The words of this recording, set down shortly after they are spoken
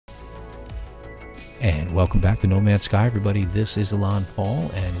And welcome back to No Man's Sky, everybody. This is Elon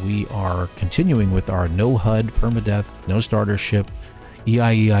Paul, and we are continuing with our no HUD, permadeath, no starter ship,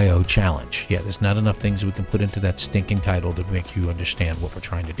 EIEIO challenge. Yeah, there's not enough things we can put into that stinking title to make you understand what we're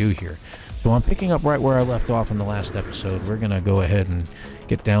trying to do here. So I'm picking up right where I left off in the last episode. We're going to go ahead and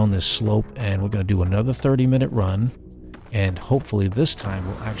get down this slope, and we're going to do another 30-minute run. And hopefully this time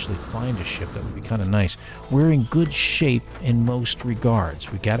we'll actually find a ship. That would be kind of nice. We're in good shape in most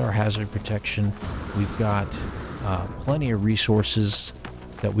regards. We got our hazard protection. We've got plenty of resources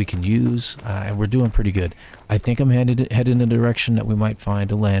that we can use, and we're doing pretty good. I think I'm headed in the direction that we might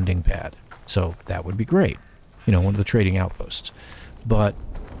find a landing pad. So that would be great. You know, one of the trading outposts. But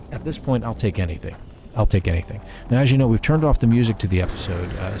at this point, I'll take anything. I'll take anything. Now, as you know, we've turned off the music to the episode.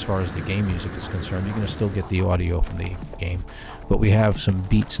 As far as the game music is concerned, you're going to still get the audio from the game, but we have some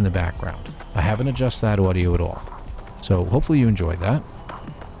beats in the background. I haven't adjusted that audio at all, so hopefully you enjoyed that.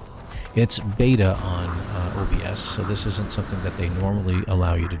 It's beta on OBS, so this isn't something that they normally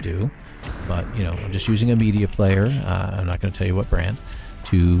allow you to do, but, you know, I'm just using a media player, I'm not going to tell you what brand,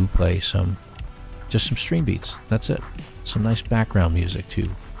 to play just some stream beats. That's it. Some nice background music to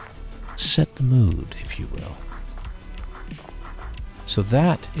set the mood, if you will. So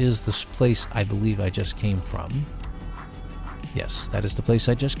that is the place I believe I just came from. Yes, that is the place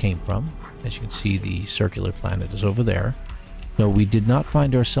I just came from. As you can see, the circular planet is over there. No, we did not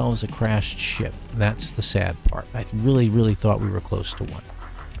find ourselves a crashed ship. That's the sad part. I really thought we were close to one.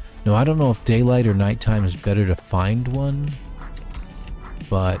 No, I don't know if daylight or nighttime is better to find one,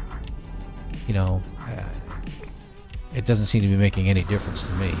 but, you know, it doesn't seem to be making any difference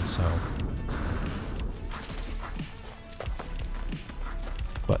to me, so.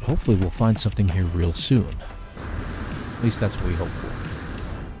 But hopefully we'll find something here real soon. At least that's what we hope for.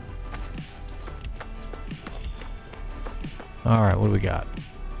 Alright, what do we got?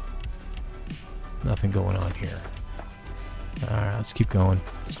 Nothing going on here. Alright, let's keep going.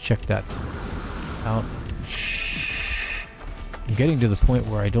 Let's check that out. I'm getting to the point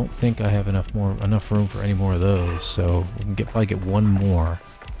where I don't think I have enough room for any more of those, so we can probably get one more,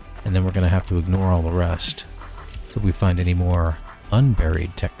 and then we're going to have to ignore all the rest till we find any more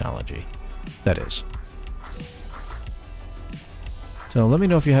unburied technology. That is. So let me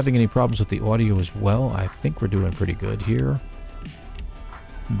know if you're having any problems with the audio as well. I think we're doing pretty good here.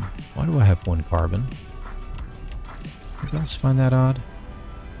 Why do I have one carbon? Did you guys find that odd?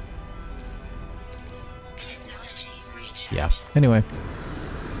 Yeah. Anyway.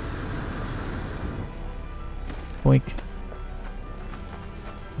 Boink.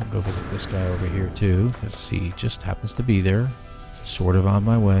 I'll go visit this guy over here too, because he just happens to be there. Sort of on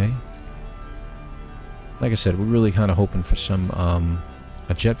my way. Like I said, we're really kind of hoping for some,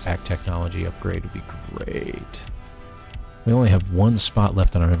 a jetpack technology upgrade would be great. We only have one spot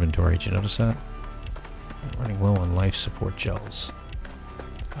left on our inventory. Did you notice that? We're running low on life support gels.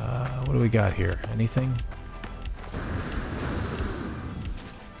 What do we got here? Anything?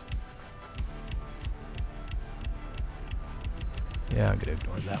 Yeah, I'm going to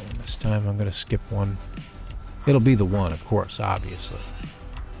ignore that one this time. I'm going to skip one. It'll be the one, of course, obviously.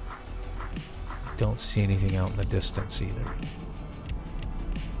 Don't see anything out in the distance either.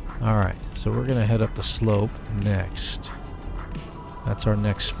 Alright, so we're going to head up the slope next. That's our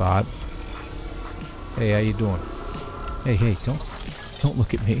next spot. Hey, how you doing? Hey, don't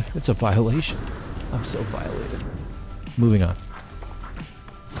look at me. It's a violation. I'm so violated. Moving on.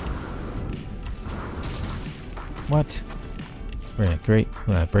 What? Great.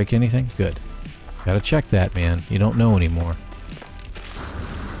 Break anything? Good. Gotta check that, man. You don't know anymore.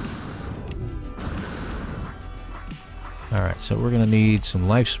 Alright, so we're gonna need some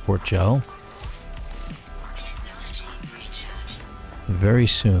life support gel. Very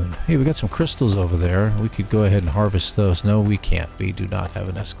soon. Hey, we got some crystals over there. We could go ahead and harvest those. No, we can't. We do not have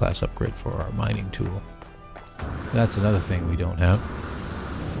an S-class upgrade for our mining tool. That's another thing we don't have.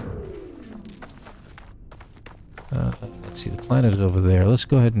 Let's see, the planet is over there. Let's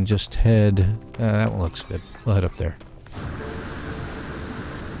go ahead and just head... that one looks good. We'll head up there.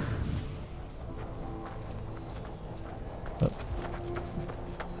 Oh.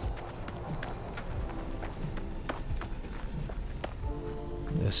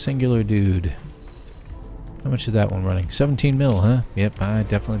 The singular dude. How much is that one running? 17 mil, huh? Yep, I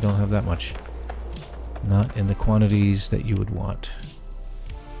definitely don't have that much. Not in the quantities that you would want.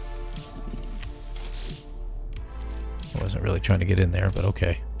 I wasn't really trying to get in there, but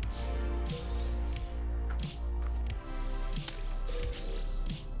okay.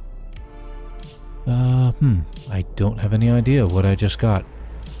 I don't have any idea what I just got.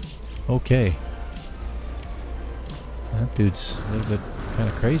 Okay. That dude's a little bit kind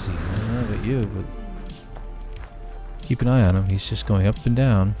of crazy. I don't know about you, but Keep an eye on him. He's just going up and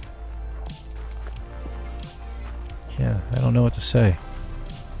down. Yeah, I don't know what to say.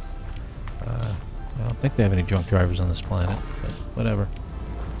 I don't think they have any drunk drivers on this planet, but whatever.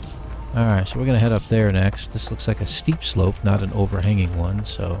 Alright, so we're going to head up there next. This looks like a steep slope, not an overhanging one,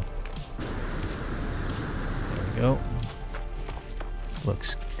 so... There we go.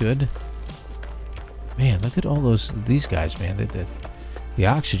 Looks good. Man, look at all these guys, man. The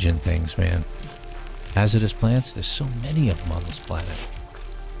oxygen things, man. Hazardous plants, there's so many of them on this planet.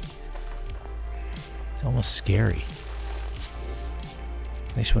 It's almost scary.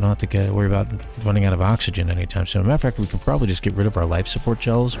 At least we don't have to worry about running out of oxygen anytime soon. As a matter of fact, we can probably just get rid of our life support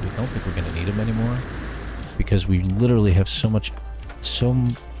gels. We don't think we're going to need them anymore. Because we literally have what's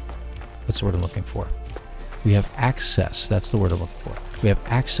the word I'm looking for? We have access, that's the word I'm looking for. We have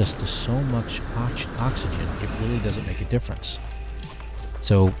access to so much oxygen, it really doesn't make a difference.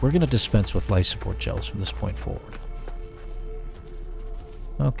 So we're going to dispense with life support gels from this point forward.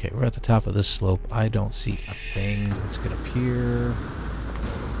 Okay, we're at the top of this slope. I don't see a thing. Let's get up here.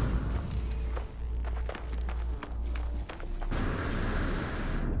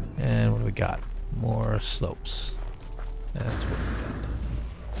 And what do we got? More slopes. That's what we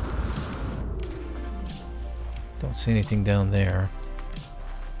got. Don't see anything down there.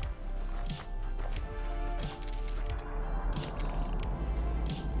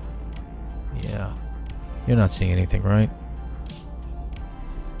 Yeah. You're not seeing anything, right?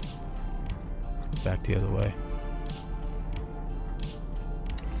 Back the other way.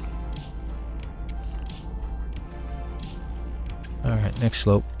 Alright, next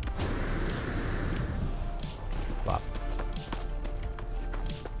slope. Flop.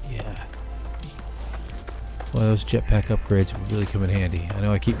 Yeah. Well, those jetpack upgrades would really come in handy. I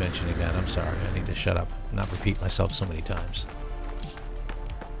know I keep mentioning that. I'm sorry. I need to shut up and not repeat myself so many times.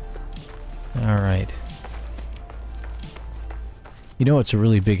 Alright. You know what's a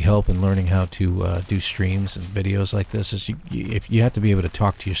really big help in learning how to do streams and videos like this is if you have to be able to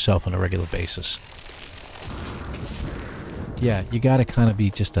talk to yourself on a regular basis. Yeah, you gotta kind of be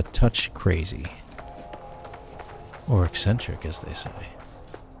just a touch crazy. Or eccentric, as they say.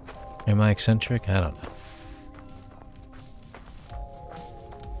 Am I eccentric? I don't know.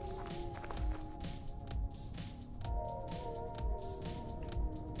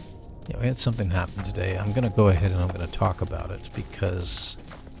 Yeah, we had something happen today. I'm going to go ahead and I'm going to talk about it because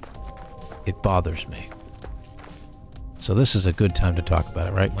it bothers me. So this is a good time to talk about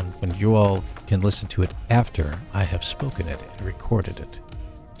it, right? When you all can listen to it after I have spoken it and recorded it.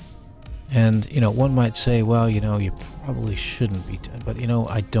 And, you know, one might say, well, you know, you probably shouldn't be, but, you know,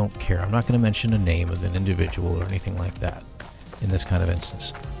 I don't care. I'm not going to mention a name of an individual or anything like that in this kind of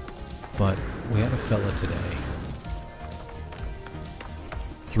instance. But we had a fella today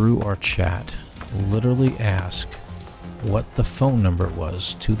through our chat literally ask what the phone number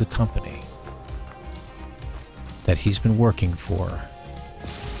was to the company that he's been working for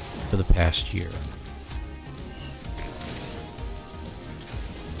the past year.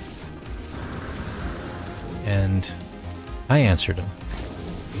 And I answered him.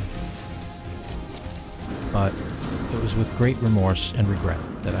 But it was with great remorse and regret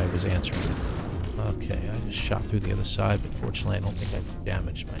that I was answering him. Okay, I just shot through the other side, but fortunately I don't think I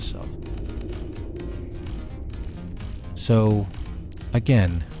damaged myself. So,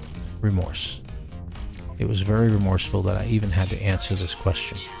 again, remorse. It was very remorseful that I even had to answer this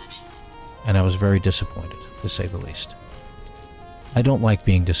question. And I was very disappointed, to say the least. I don't like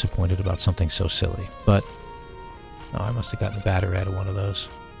being disappointed about something so silly, but... Oh, I must have gotten a battery out of one of those.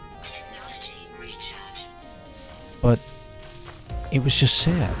 But it was just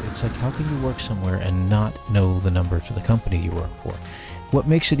sad. It's like, how can you work somewhere and not know the number for the company you work for? What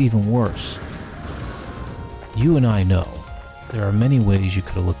makes it even worse, you and I know there are many ways you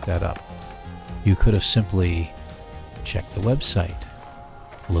could have looked that up. You could have simply checked the website,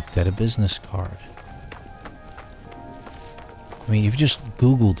 looked at a business card. I mean, if you just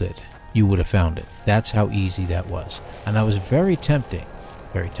Googled it, you would have found it. That's how easy that was. And I was very tempted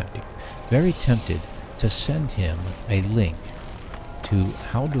to send him a link to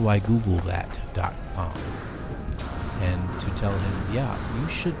howdoigoogle.that.com and to tell him, yeah, you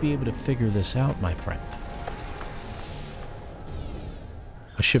should be able to figure this out, my friend.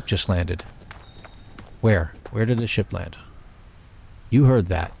 A ship just landed. Where? Where did the ship land? You heard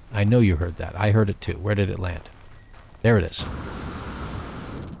that. I know you heard that. I heard it too. Where did it land? There it is.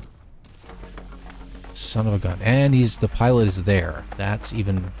 Son of a gun. And the pilot is there. That's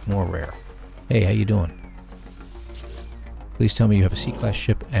even more rare. Hey, how you doing? Please tell me you have a C-class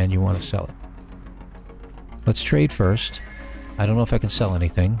ship and you want to sell it. Let's trade first. I don't know if I can sell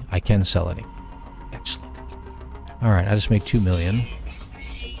anything. I can sell any. Excellent. Alright, I just made 2 million.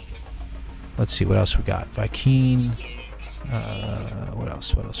 Let's see, what else we got? Vikine. What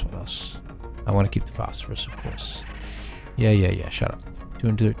else? I want to keep the phosphorus, of course. Yeah, shut up.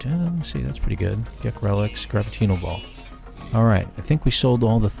 See, that's pretty good. Gek relics, gravitino ball. Alright, I think we sold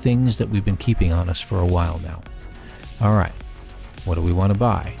all the things that we've been keeping on us for a while now. Alright, what do we want to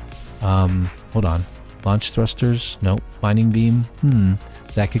buy? Hold on. Launch thrusters? Nope. Mining beam?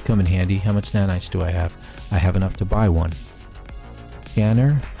 That could come in handy. How much nanites do I have? I have enough to buy one.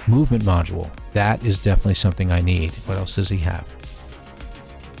 Scanner? Movement module. That is definitely something I need. What else does he have?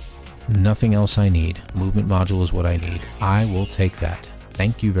 Nothing else I need. Movement module is what I need. I will take that.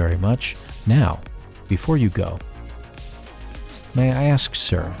 Thank you very much. Now, before you go, may I ask,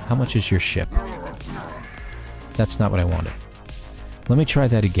 sir, how much is your ship? That's not what I wanted. Let me try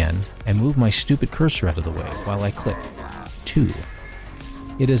that again and move my stupid cursor out of the way while I click 2.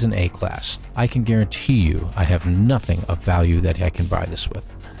 It is an A class. I can guarantee you I have nothing of value that I can buy this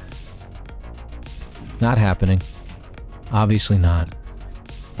with. Not happening. Obviously not.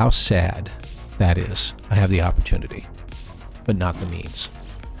 How sad that is. I have the opportunity, but not the means.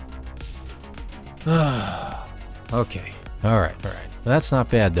 Okay. Alright. That's not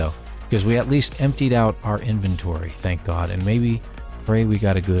bad though, because we at least emptied out our inventory, thank God, and maybe pray we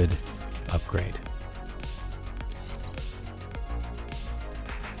got a good upgrade.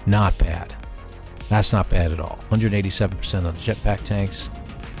 Not bad. That's not bad at all. 187% on the jetpack tanks.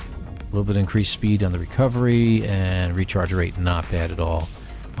 A little bit increased speed on the recovery and recharge rate. Not bad at all.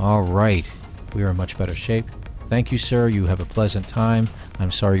 Alright. We are in much better shape. Thank you, sir. You have a pleasant time.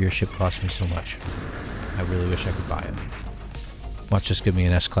 I'm sorry your ship cost me so much. I really wish I could buy it. Watch this give me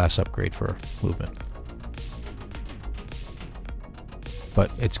an S-class upgrade for movement.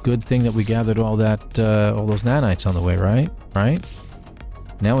 But it's a good thing that we gathered all that, all those nanites on the way, right? Right?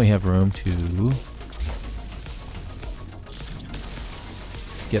 Now we have room to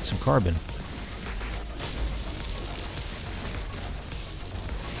get some carbon.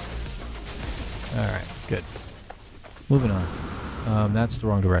 Alright, good. Moving on. That's the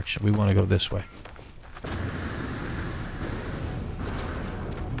wrong direction. We want to go this way.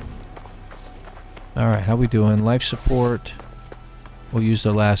 Alright, how we doing? Life support. We'll use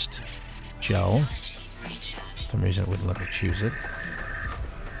the last gel. For some reason it wouldn't let me choose it.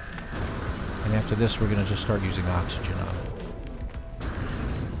 And after this, we're going to just start using oxygen on it.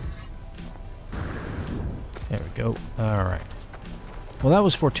 There we go. Alright. Well, that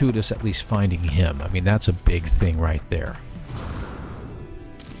was fortuitous, at least finding him. I mean, that's a big thing right there.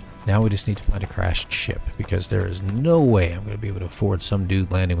 Now we just need to find a crashed ship, because there is no way I'm going to be able to afford some dude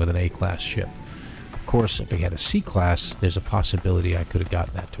landing with an A-class ship. Of course, if we had a C-class, there's a possibility I could have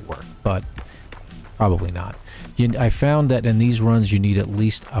gotten that to work, but probably not. I found that in these runs, you need at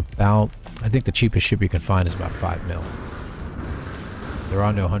least about, I think the cheapest ship you can find is about 5 mil. There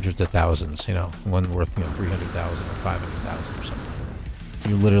are no hundreds of thousands, you know, one worth, you know, 300,000 or 500,000 or something.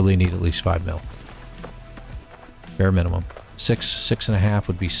 You literally need at least 5 mil. Bare minimum. 6.5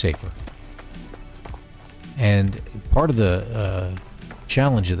 would be safer. And part of the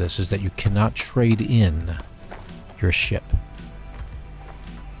challenge of this is that you cannot trade in your ship.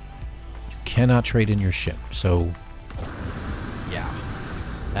 You cannot trade in your ship. So, yeah.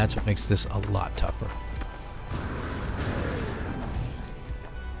 That's what makes this a lot tougher.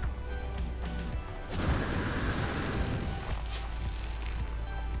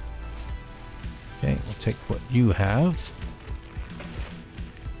 Okay, we'll take what you have.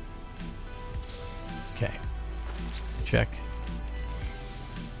 Okay. Check.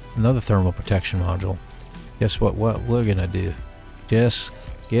 Another thermal protection module. Guess what we're gonna do? Just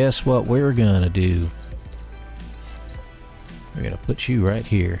guess what we're gonna do? We're gonna put you right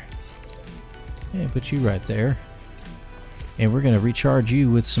here. And put you right there. And we're gonna recharge you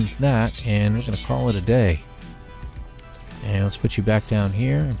with some that, and we're gonna call it a day. And let's put you back down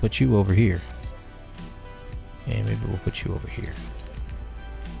here and put you over here. And maybe we'll put you over here.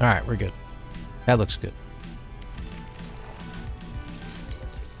 Alright, we're good. That looks good.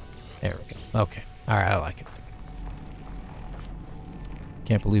 There we go. Okay. Alright, I like it.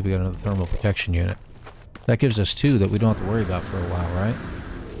 Can't believe we got another thermal protection unit. That gives us 2 that we don't have to worry about for a while, right?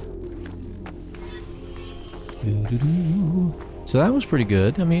 So that was pretty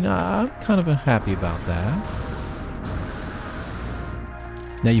good. I mean, I'm kind of happy about that.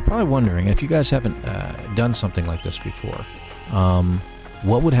 Now, you're probably wondering, if you guys haven't done something like this before,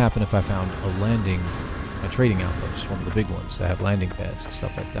 what would happen if I found a trading outpost, one of the big ones that have landing pads and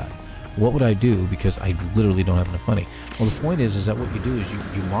stuff like that? What would I do? Because I literally don't have enough money. Well, the point is that what you do is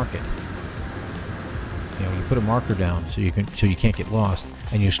you mark it. You know, you put a marker down so you can't get lost,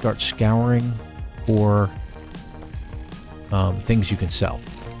 and you start scouring for things you can sell.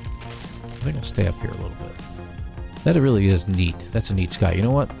 I think I'll stay up here a little bit. That really is neat. That's a neat sky. You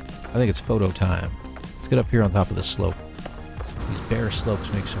know what? I think it's photo time. Let's get up here on top of this slope. These bare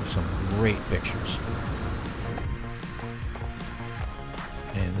slopes make some great pictures.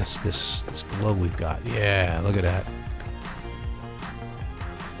 And this glow we've got. Yeah, look at that.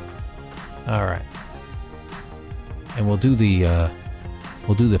 All right. And we'll do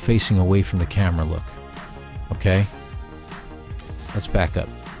the facing away from the camera look. Okay? Let's back up.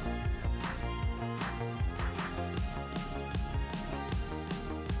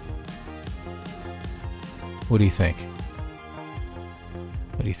 What do you think?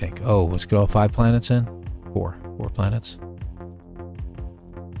 What do you think? Oh, let's get all 5 planets in? 4 planets.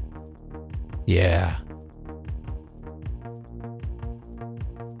 Yeah.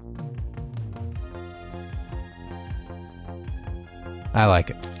 I like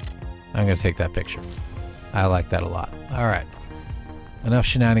it. I'm going to take that picture. I like that a lot. All right. Enough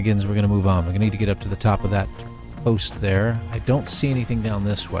shenanigans. We're going to move on. We're going to need to get up to the top of that post there. I don't see anything down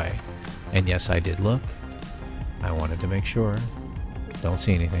this way. And yes, I did look. I wanted to make sure. Don't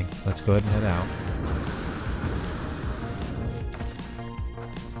see anything. Let's go ahead and head out.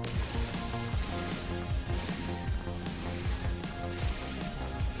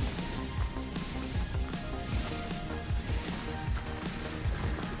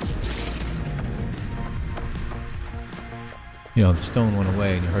 You know, the stone went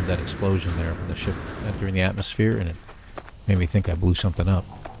away and you heard that explosion there from the ship entering the atmosphere, and it made me think I blew something up.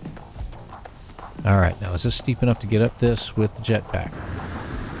 Alright, now is this steep enough to get up this with the jetpack?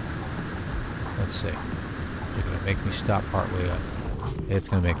 Let's see. You're going to make me stop partway up. It's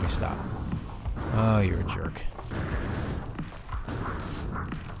going to make me stop. Oh, you're a jerk.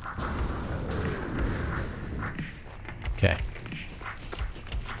 Okay.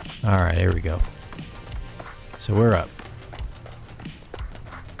 Alright, here we go. So we're up.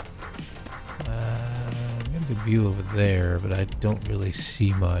 I got a good view over there, but I don't really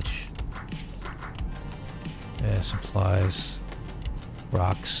see much. Yeah, supplies,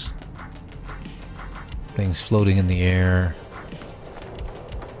 rocks, things floating in the air.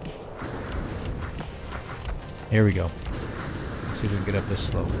 Here we go. Let's see if we can get up this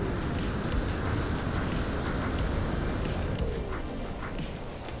slope.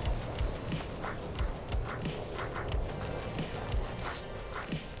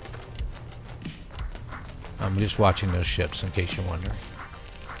 I'm just watching those ships in case you're wondering.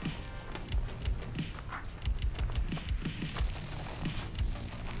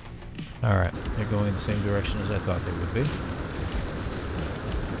 Alright, they're going in the same direction as I thought they would be.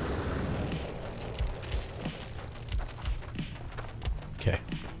 Okay.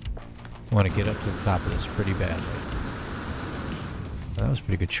 I want to get up to the top of this pretty badly. That was a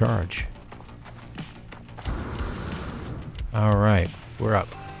pretty good charge. Alright, we're up.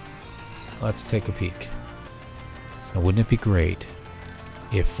 Let's take a peek. Now, wouldn't it be great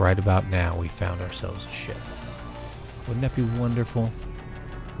if right about now we found ourselves a ship? Wouldn't that be wonderful?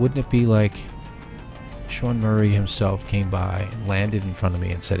 Wouldn't it be like Sean Murray himself came by and landed in front of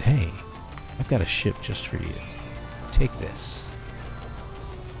me and said, "Hey, I've got a ship just for you. Take this."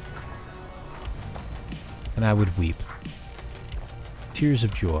 And I would weep. Tears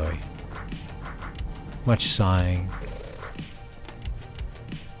of joy. Much sighing.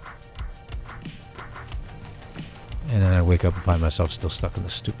 And then I'd wake up and find myself still stuck on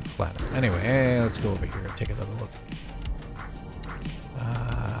this stupid planet. Anyway, hey, let's go over here and take another look.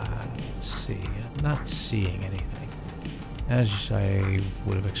 Let's see. I'm not seeing anything, as I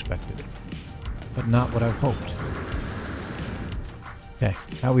would have expected it, but not what I've hoped. Okay,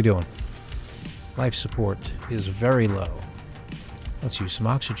 how we doing? Life support is very low. Let's use some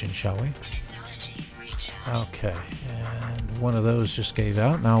oxygen, shall we? Okay, and one of those just gave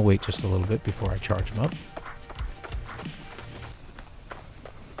out, and I'll wait just a little bit before I charge them up.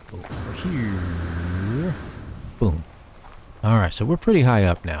 Over here. Boom. Alright, so we're pretty high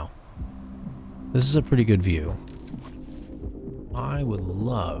up now. This is a pretty good view. I would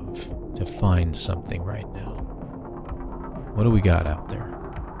love to find something right now. What do we got out there?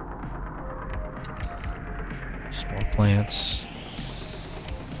 Just more plants.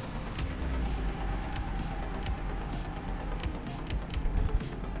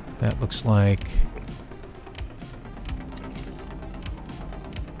 That looks like...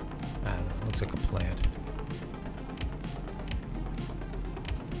 I don't know, it looks like a plant.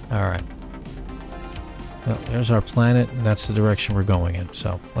 Alright. Well, there's our planet, and that's the direction we're going in.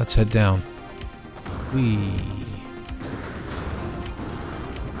 So, let's head down. Whee!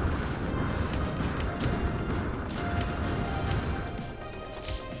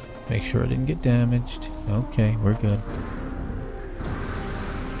 Make sure it didn't get damaged. Okay, we're good.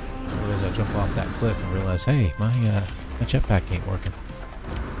 as I jump off that cliff and realize, hey, my jetpack ain't working.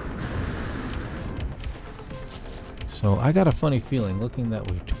 So I got a funny feeling, looking that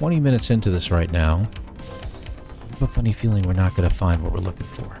we're 20 minutes into this right now, I have a funny feeling we're not going to find what we're looking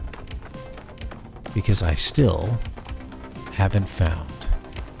for. Because I still haven't found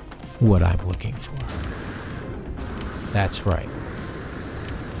what I'm looking for. That's right.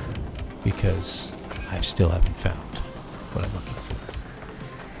 Because I still haven't found what I'm looking for.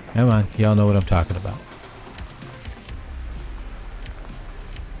 Come on, y'all know what I'm talking about.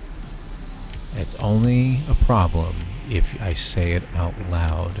 It's only a problem if I say it out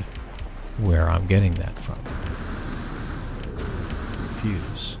loud where I'm getting that from.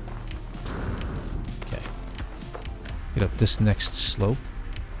 Fuse. Okay. Get up this next slope.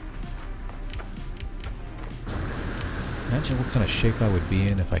 Imagine what kind of shape I would be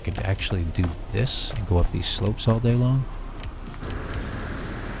in if I could actually do this and go up these slopes all day long.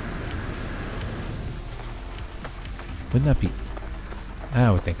 Wouldn't that be...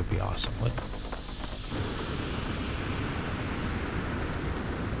 I would think it'd be awesome, wouldn't it?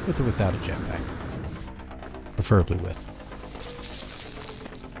 With or without a jetpack. Preferably with.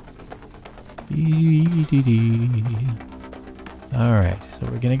 Alright, so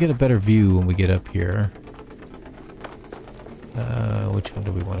we're gonna get a better view when we get up here. Which one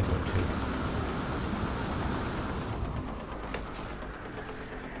do we want to go to?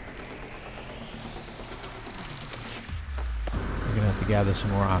 We're gonna have to gather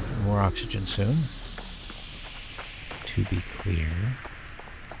some more oxygen soon. To be clear.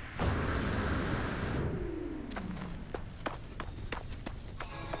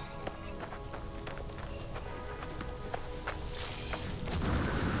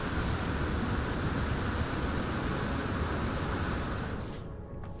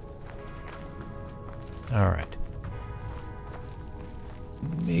 Alright.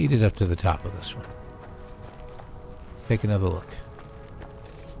 Made it up to the top of this one. Let's take another look.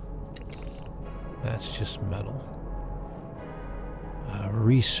 That's just metal.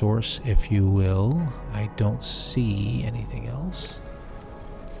 Resource, if you will. I don't see anything else.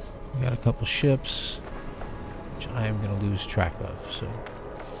 We got a couple ships, which I am going to lose track of, so...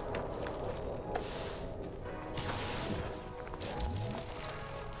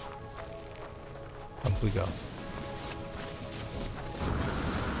 Up we go.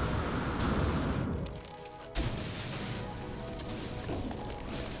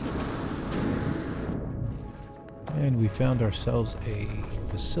 And we found ourselves a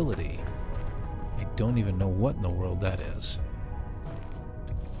facility. I don't even know what in the world that is.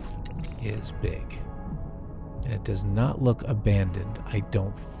 It is big. And it does not look abandoned, I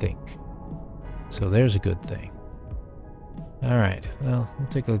don't think. So there's a good thing. Alright, well, we'll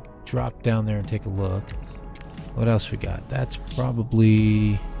take a drop down there and take a look. What else we got? That's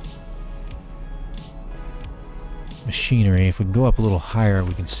probably machinery. If we can go up a little higher,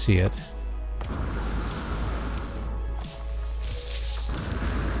 we can see it.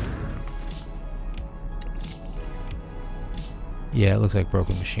 Yeah, it looks like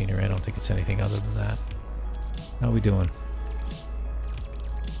broken machinery. I don't think it's anything other than that. How are we doing?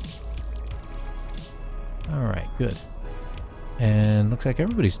 Alright, good. And looks like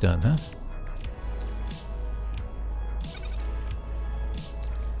everybody's done, huh?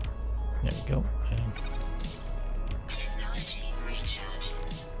 There we go. And technology recharge.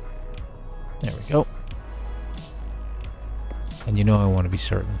 there we go. And you know I want to be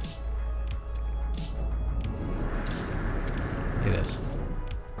certain. It is.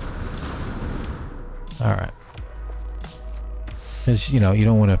 Alright. Because, you know, you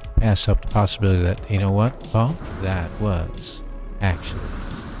don't want to pass up the possibility that, you know what, Paul? That was actually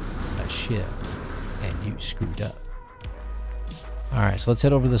a ship, and you screwed up. Alright, so let's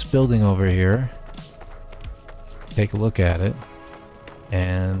head over to this building over here. Take a look at it.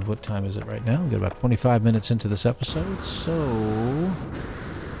 And what time is it right now? We've got about 25 minutes into this episode, so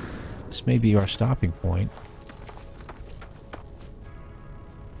this may be our stopping point.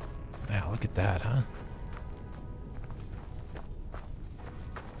 Wow, look at that, huh?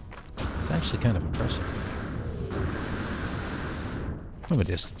 It's actually kind of impressive. From a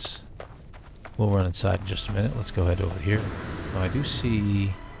distance. We'll run inside in just a minute. Let's go ahead over here. Now I do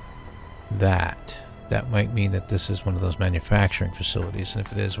see that. That might mean that this is one of those manufacturing facilities, and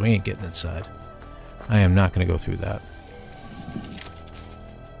if it is, we ain't getting inside. I am not going to go through that.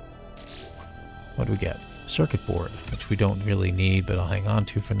 What do we get? Circuit board, which we don't really need, but I'll hang on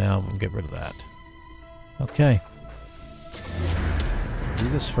to for now. We'll get rid of that. Okay. Do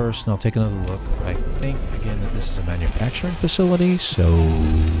this first, and I'll take another look. But I think, again, that this is a manufacturing facility, so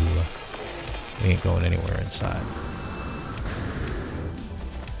we ain't going anywhere inside.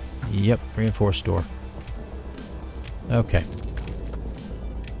 Yep, reinforced door. Okay.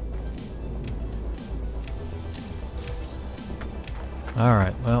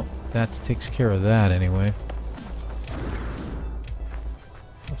 Alright, well, that takes care of that anyway.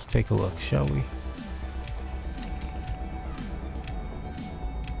 Let's take a look, shall we?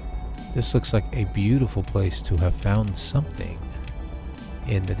 This looks like a beautiful place to have found something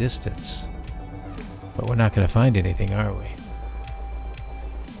in the distance. But we're not going to find anything, are we?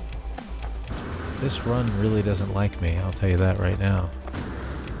 This run really doesn't like me, I'll tell you that right now.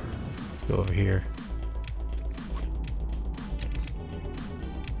 Let's go over here.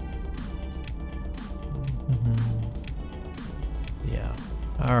 Yeah.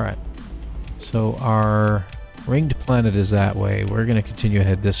 Alright. So our ringed planet is that way. We're going to continue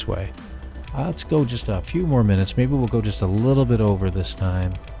ahead this way. Let's go just a few more minutes. Maybe we'll go just a little bit over this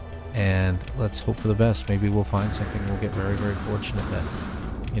time. And let's hope for the best. Maybe we'll find something. We'll get very, very fortunate that,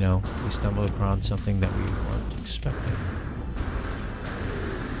 you know, we stumbled upon something that we weren't expecting.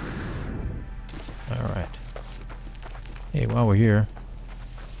 Alright. Hey, while we're here,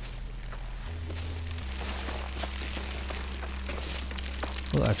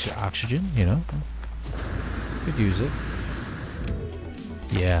 well, extra oxygen, you know. Could use it.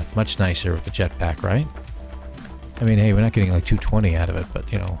 Yeah, much nicer with the jetpack, right? I mean, hey, we're not getting like 220 out of it, but,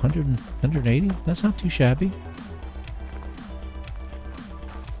 you know, 100, 180? That's not too shabby.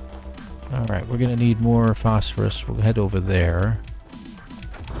 Alright, we're going to need more phosphorus. We'll head over there.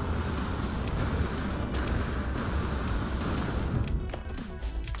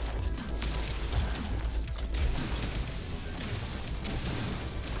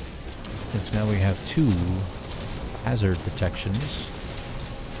 Since now we have 2 hazard protections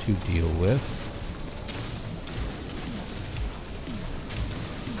to deal with.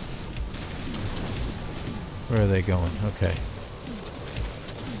 Where are they going? Okay.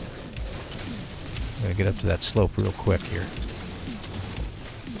 I'm gonna get up to that slope real quick here.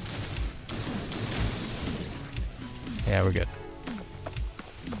 Yeah, we're good.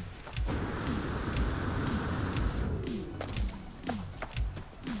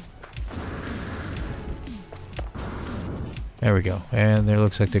 There we go. And there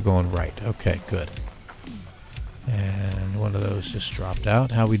looks like they're going right. Okay, good. And one of those just dropped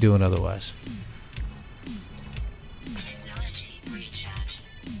out. How are we doing otherwise?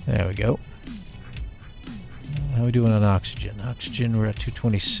 There we go. How are we doing on oxygen? Oxygen, we're at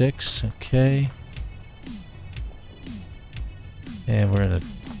 226. Okay. And we're in a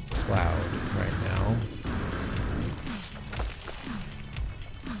cloud right now.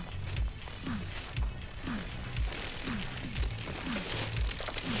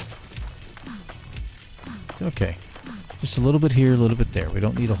 Okay. Just a little bit here, a little bit there. We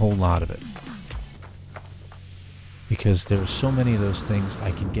don't need a whole lot of it. Because there are so many of those things,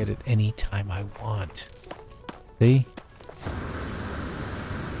 I can get it any time I want. See?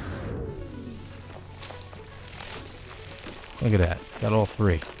 Look at that. Got all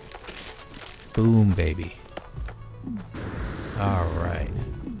 3. Boom, baby. Alright.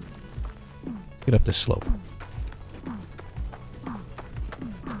 Let's get up this slope.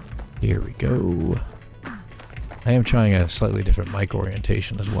 Here we go. I am trying a slightly different mic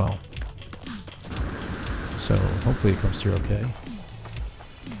orientation as well. So hopefully it comes through okay.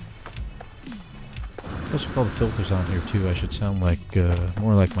 Plus with all the filters on here too, I should sound like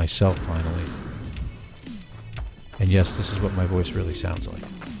more like myself finally. And yes, this is what my voice really sounds like.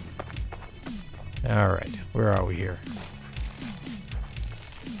 Alright, where are we here?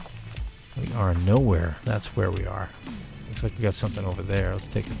 We are nowhere. That's where we are. Looks like we got something over there. Let's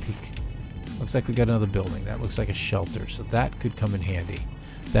take a peek. Looks like we got another building. That looks like a shelter, so that could come in handy.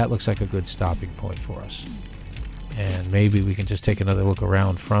 That looks like a good stopping point for us. And maybe we can just take another look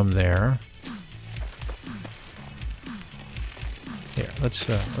around from there. Here,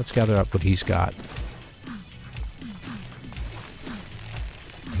 let's gather up what he's got.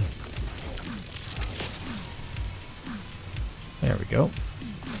 There we go.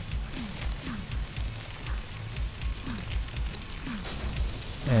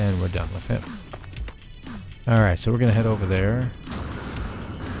 And we're done with him. Alright, so we're going to head over there.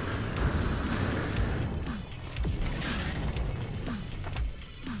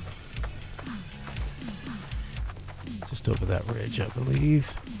 Just over that ridge, I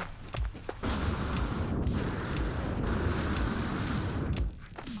believe.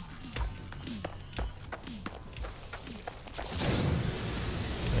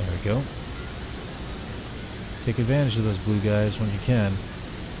 There we go. Take advantage of those blue guys when you can.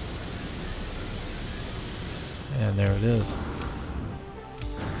 And there it is.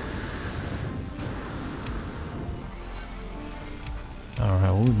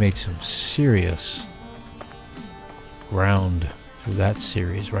 Alright, we made some serious ground through that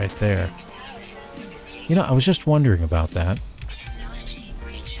series right there. You know, I was just wondering about that.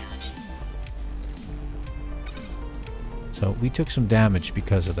 So we took some damage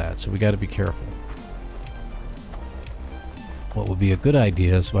because of that, so we got to be careful. What would be a good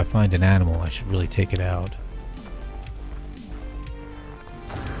idea is if I find an animal, I should really take it out.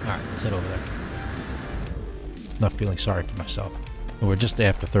 Alright, let's head over there. Not feeling sorry for myself. We're just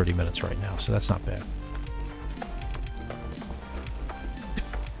after 30 minutes right now, so that's not bad.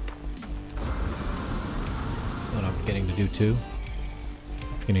 What I'm forgetting to do too?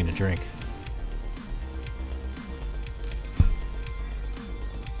 I'm forgetting to drink.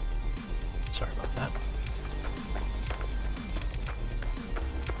 Sorry about that.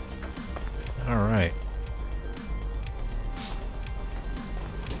 Alright.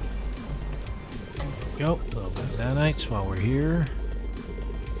 Go. A little bit of nanites while we're here.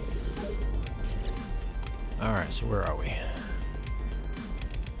 Alright, so where are we?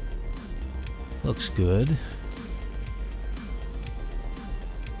 Looks good.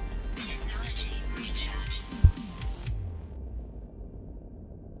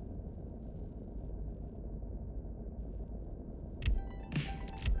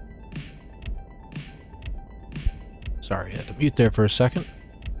 Sorry, I had to mute there for a second.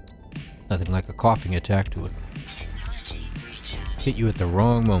 Nothing like a coughing attack to it. Hit you at the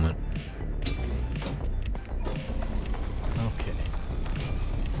wrong moment. Okay.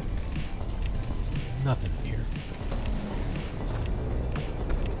 Nothing here.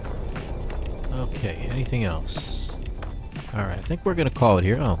 Okay, anything else? Alright, I think we're going to call it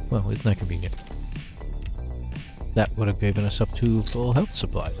here. Oh, well, isn't that convenient? That would have given us up to full health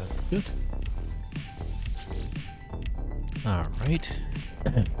supply then. Good. Alright.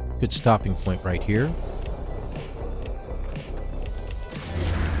 Good stopping point right here.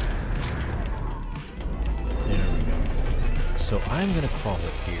 There we go. So I'm going to call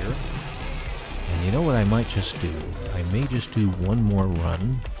it here. And you know what I might just do? I may just do one more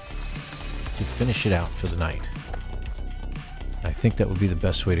run to finish it out for the night. I think that would be the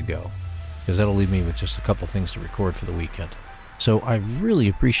best way to go, because that'll leave me with just a couple things to record for the weekend. So I really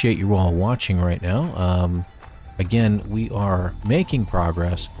appreciate you all watching right now. Again, we are making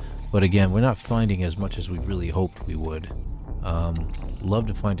progress, but again, we're not finding as much as we really hoped we would. Love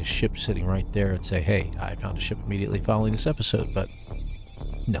to find a ship sitting right there and say, hey, I found a ship immediately following this episode, but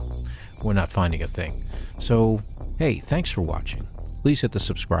no, we're not finding a thing. So, hey, thanks for watching. Please hit the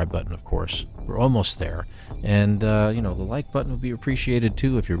subscribe button, of course. We're almost there. And, you know, the like button would be appreciated,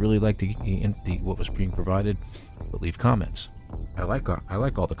 too, if you really like what was being provided. But leave comments. I like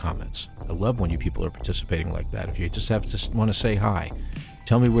all the comments. I love when you people are participating like that. If you just want to say hi,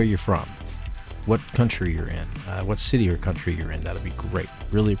 tell me where you're from, what country you're in, what city or country you're in. That'd be great.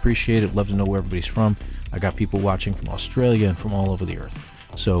 Really appreciate it. Love to know where everybody's from. I got people watching from Australia and from all over the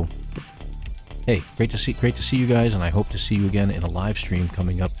earth. So, hey, great to see you guys, and I hope to see you again in a live stream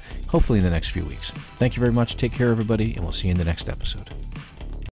coming up, hopefully in the next few weeks. Thank you very much. Take care, everybody, and we'll see you in the next episode.